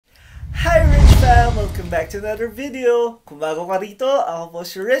Welcome back to another video. Kung bago ka rito, ako po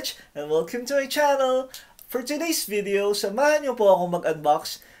si Rich and welcome to my channel. For today's video, samahan niyo po akong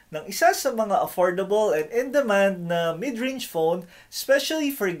mag-unbox ng isa sa mga affordable and in-demand na mid-range phone,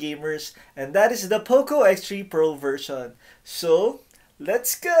 especially for gamers, and that is the POCO X3 Pro version. So,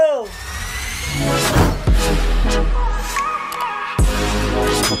 let's go!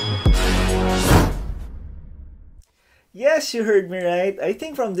 Yes, you heard me right. I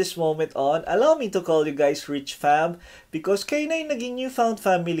think from this moment on, allow me to call you guys Richfam because kayo na yung naging newfound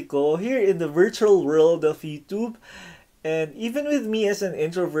family ko here in the virtual world of YouTube. And even with me as an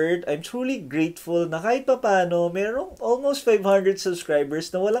introvert, I'm truly grateful na kahit papano, merong almost 500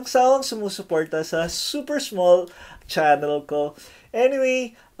 subscribers na walang sawang sumusuporta sa super small channel ko.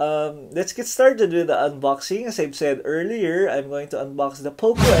 Anyway, let's get started with the unboxing. As I've said earlier, I'm going to unbox the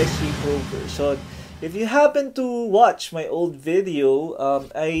POCO X3 Pro version. If you happen to watch my old video,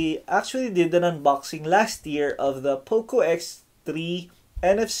 I actually did an unboxing last year of the POCO X3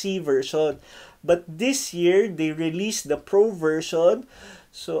 NFC version. But this year, they released the Pro version.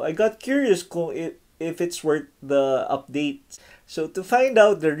 So I got curious if it's worth the update. So to find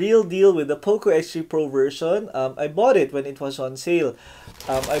out the real deal with the POCO X3 Pro version, I bought it when it was on sale.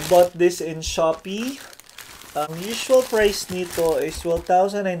 I bought this in Shopee. Ang usual price nito is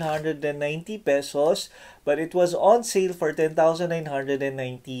 12,990 pesos, but it was on sale for 10,990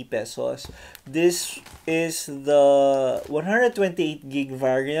 pesos. This is the 128 gig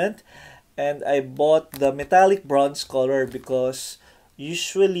variant, and I bought the metallic bronze color because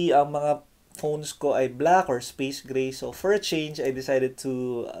usually ang mga phones ko ay black or space gray. So for a change, I decided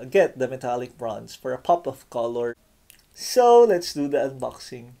to get the metallic bronze for a pop of color. So let's do the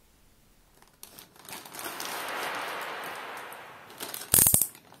unboxing.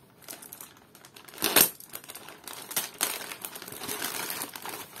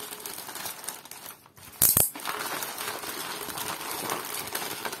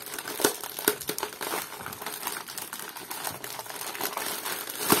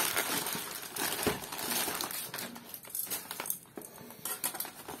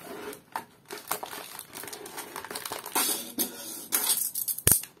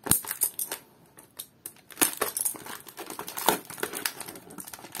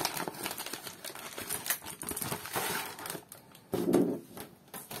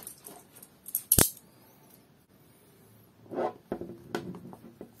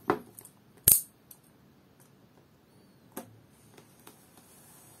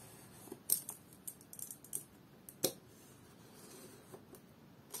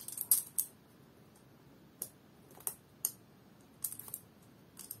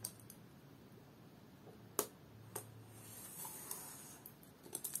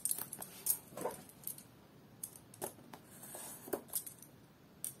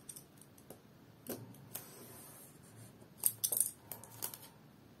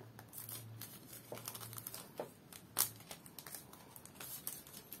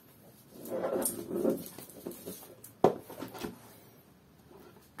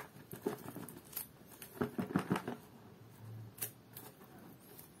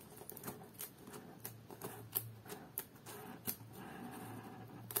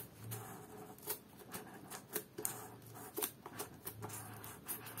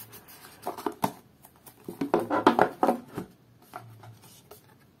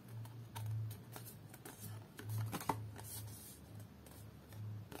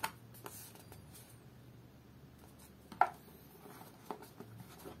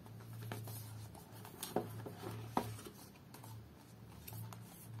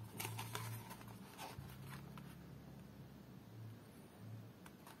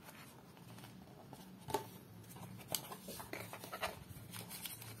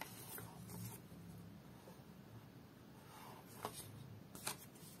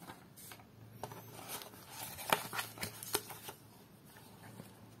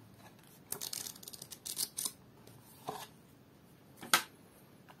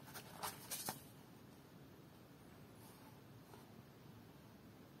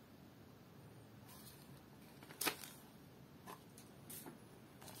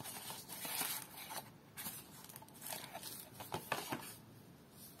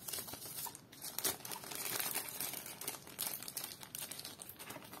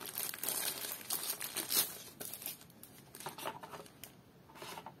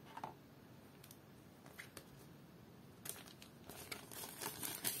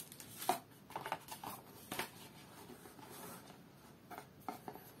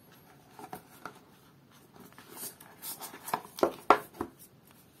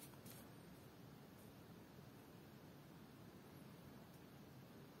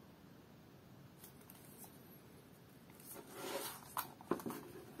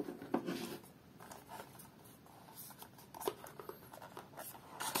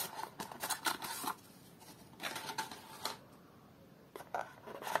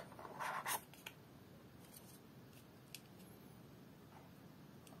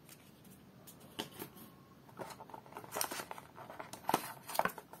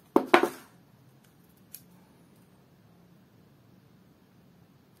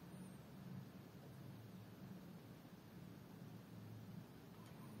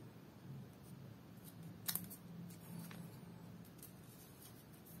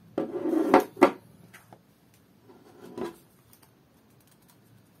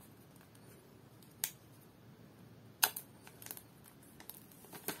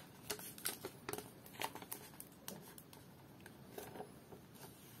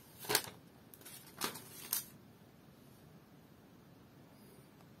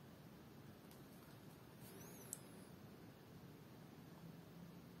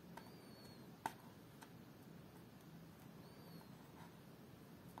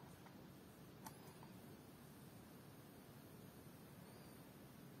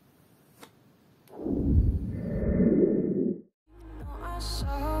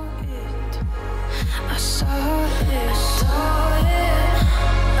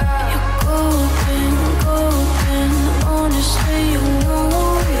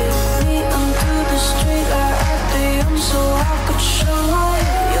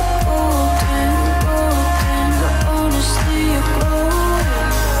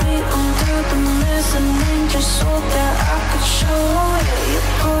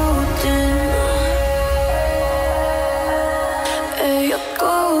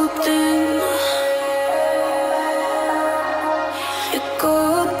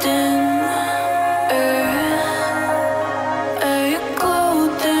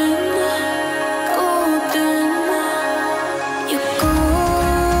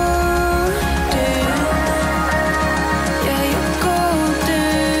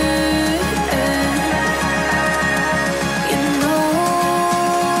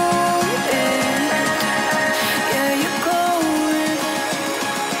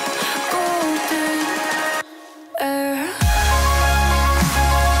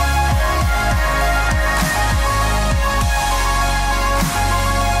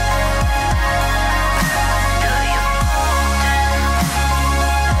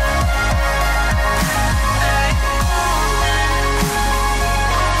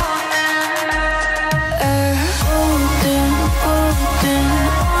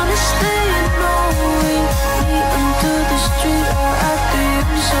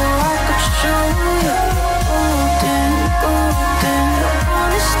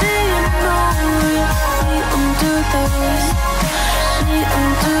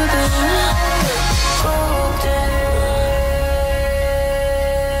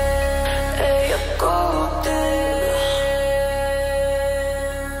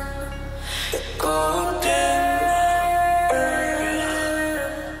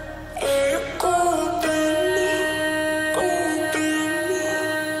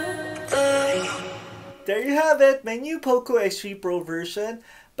 have it, my new POCO X3 Pro version.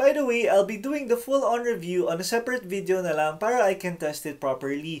 By the way, I'll be doing the full-on review on a separate video na lang para I can test it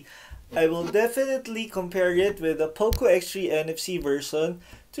properly. I will definitely compare it with the POCO X3 NFC version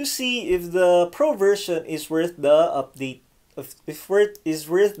to see if the Pro version is worth the update. If is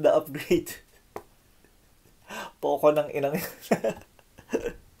worth the upgrade. POCO ng inang.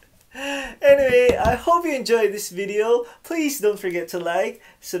 Anyway, I hope you enjoyed this video. Please don't forget to like,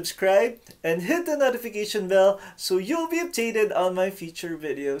 subscribe, and hit the notification bell so you'll be updated on my future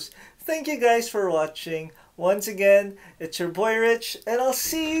videos. Thank you guys for watching. Once again, it's your boy Rich, and I'll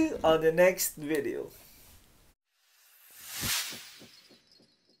see you on the next video.